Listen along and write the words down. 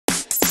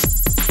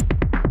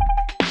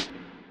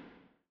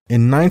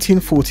In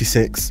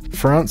 1946,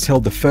 France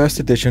held the first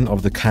edition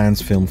of the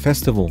Cannes Film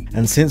Festival,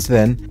 and since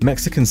then,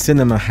 Mexican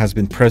cinema has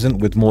been present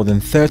with more than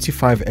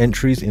 35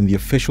 entries in the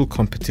official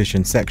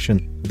competition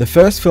section. The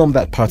first film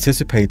that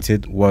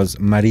participated was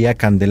María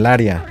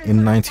Candelaria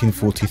in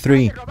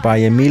 1943 by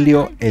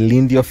Emilio El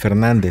Indio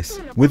Fernández.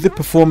 With the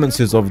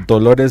performances of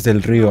Dolores del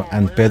Rio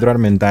and Pedro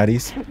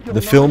Armendáriz,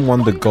 the film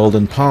won the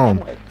Golden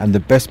Palm and the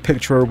Best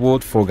Picture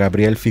Award for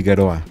Gabriel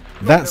Figueroa.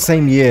 That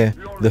same year,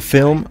 the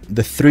film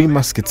The Three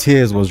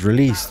Musketeers was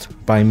released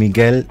by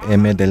Miguel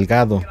M.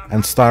 Delgado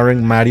and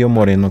starring Mario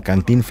Moreno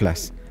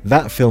Cantinflas.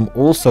 That film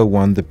also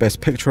won the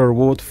Best Picture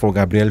Award for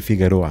Gabriel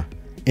Figueroa.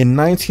 In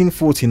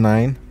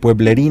 1949,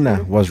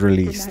 Pueblerina was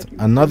released,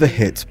 another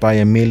hit by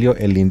Emilio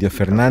El Indio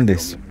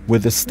Fernández.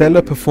 With a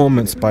stellar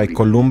performance by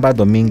Columba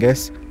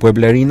Domínguez,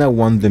 Pueblerina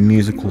won the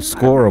Musical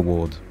Score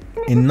Award.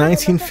 In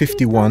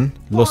 1951,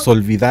 Los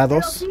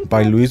Olvidados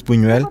by Luis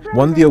Buñuel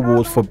won the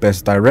award for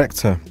Best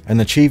Director, an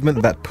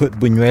achievement that put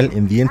Buñuel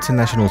in the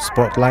international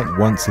spotlight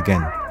once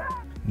again.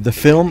 The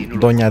film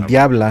Doña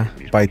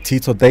Diabla by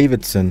Tito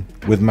Davidson,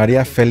 with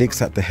Maria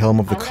Felix at the helm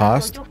of the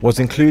cast, was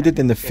included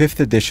in the 5th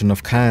edition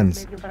of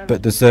Cannes,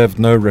 but deserved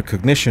no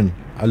recognition,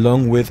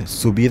 along with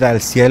Subida al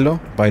Cielo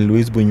by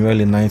Luis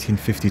Buñuel in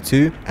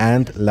 1952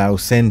 and La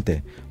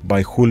Ausente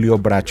by Julio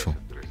Bracho.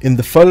 In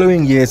the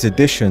following year's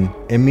edition,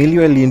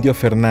 Emilio El Indio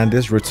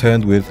Fernández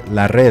returned with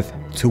La Red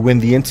to win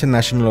the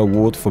International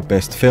Award for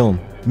Best Film.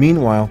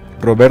 Meanwhile,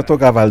 Roberto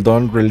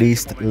Gavaldón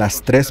released Las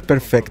Tres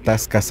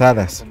Perfectas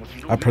Casadas,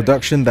 a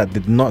production that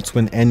did not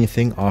win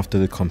anything after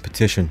the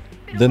competition.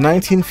 The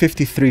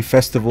 1953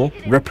 festival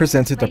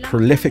represented a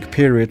prolific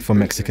period for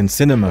Mexican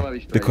cinema,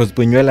 because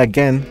Buñuel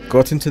again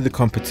got into the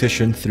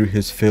competition through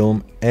his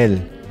film El.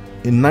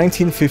 In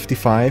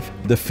 1955,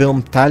 the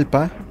film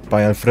Talpa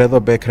by Alfredo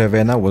B.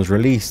 Crevena was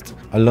released,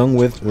 along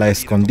with La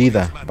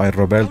Escondida by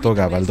Roberto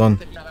Gavaldón,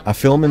 a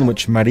film in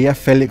which Maria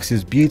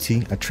Felix's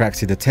beauty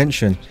attracted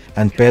attention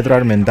and Pedro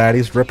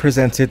Armendáriz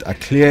represented a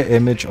clear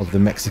image of the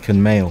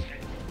Mexican male.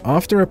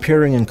 After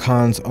appearing in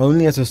Cannes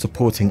only as a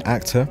supporting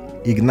actor,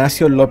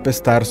 Ignacio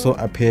López Tarso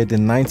appeared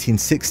in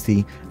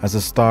 1960 as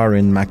a star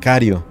in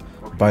Macario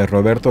by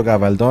Roberto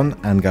Gavaldón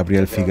and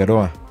Gabriel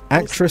Figueroa.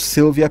 Actress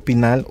Silvia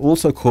Pinal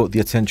also caught the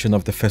attention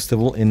of the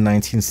festival in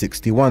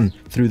 1961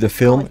 through the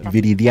film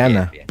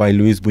Viridiana by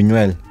Luis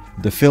Buñuel.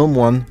 The film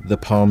won the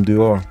Palme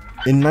d'Or.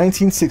 In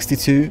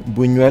 1962,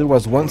 Buñuel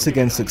was once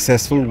again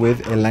successful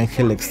with El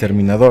Ángel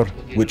Exterminador,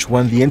 which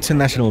won the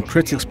International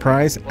Critics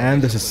Prize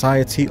and the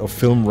Society of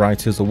Film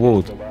Writers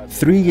Award.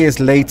 3 years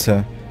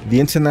later,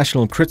 the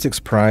International Critics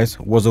Prize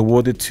was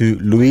awarded to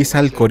Luis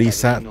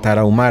Alcoriza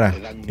Tarahumara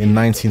in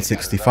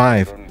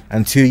 1965,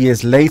 and 2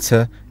 years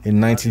later, in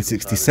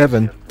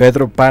 1967,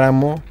 Pedro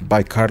Páramo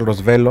by Carlos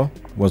Velo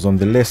was on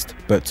the list,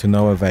 but to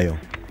no avail.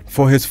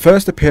 For his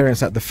first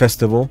appearance at the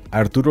festival,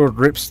 Arturo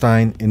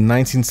Ripstein in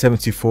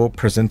 1974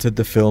 presented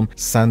the film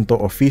Santo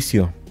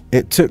Oficio.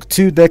 It took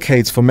 2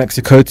 decades for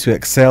Mexico to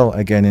excel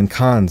again in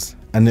Cannes,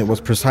 and it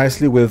was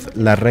precisely with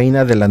La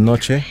Reina de la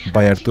Noche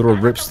by Arturo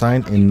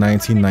Ripstein in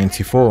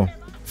 1994.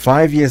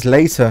 5 years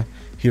later,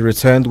 he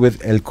returned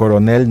with El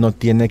Coronel no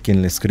tiene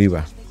quien le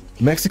escriba.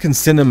 Mexican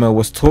cinema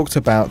was talked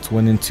about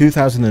when in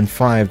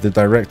 2005 the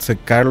director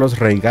Carlos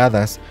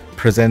Reigadas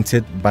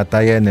presented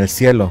Batalla en el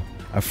Cielo,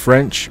 a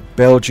French,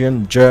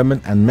 Belgian,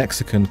 German and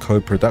Mexican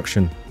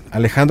co-production.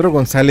 Alejandro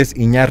González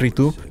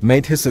Iñárritu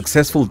made his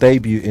successful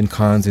debut in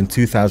Cannes in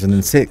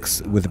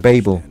 2006 with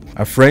Babel,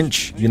 a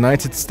French,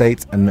 United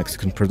States and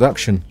Mexican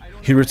production.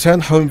 He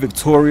returned home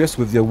victorious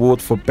with the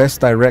award for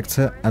Best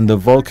Director and the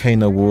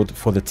Volcano Award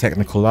for the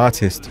Technical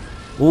Artist.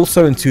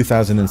 Also in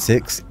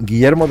 2006,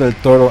 Guillermo del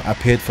Toro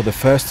appeared for the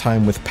first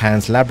time with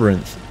Pan's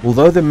Labyrinth.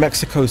 Although the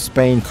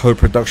Mexico-Spain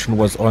co-production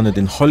was honored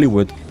in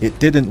Hollywood, it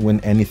didn't win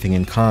anything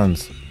in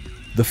Cannes.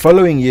 The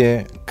following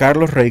year,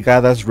 Carlos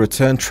Reigadas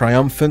returned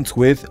triumphant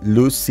with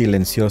Luz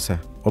Silenciosa,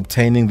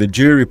 obtaining the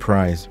jury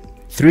prize.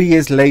 3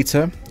 years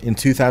later, in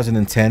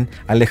 2010,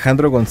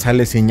 Alejandro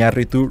González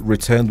Iñárritu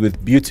returned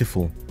with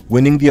Beautiful,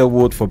 winning the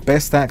award for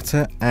Best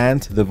Actor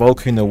and the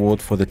Volcano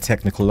Award for the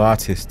Technical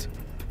Artist.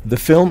 The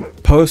film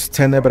Post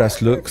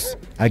Tenebras Lux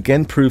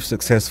again proved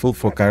successful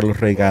for Carlos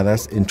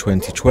Reigadas in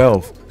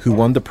 2012, who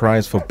won the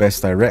prize for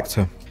Best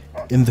Director.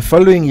 In the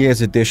following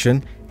year's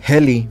edition,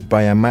 Heli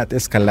by Amat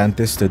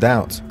Escalante stood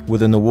out,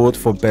 with an award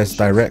for Best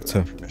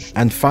Director.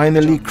 And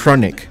finally,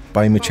 Chronic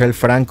by Michel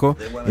Franco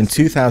in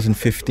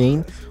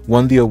 2015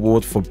 won the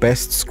award for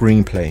Best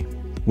Screenplay.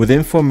 With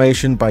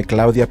information by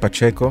Claudia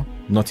Pacheco,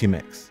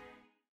 Notimex.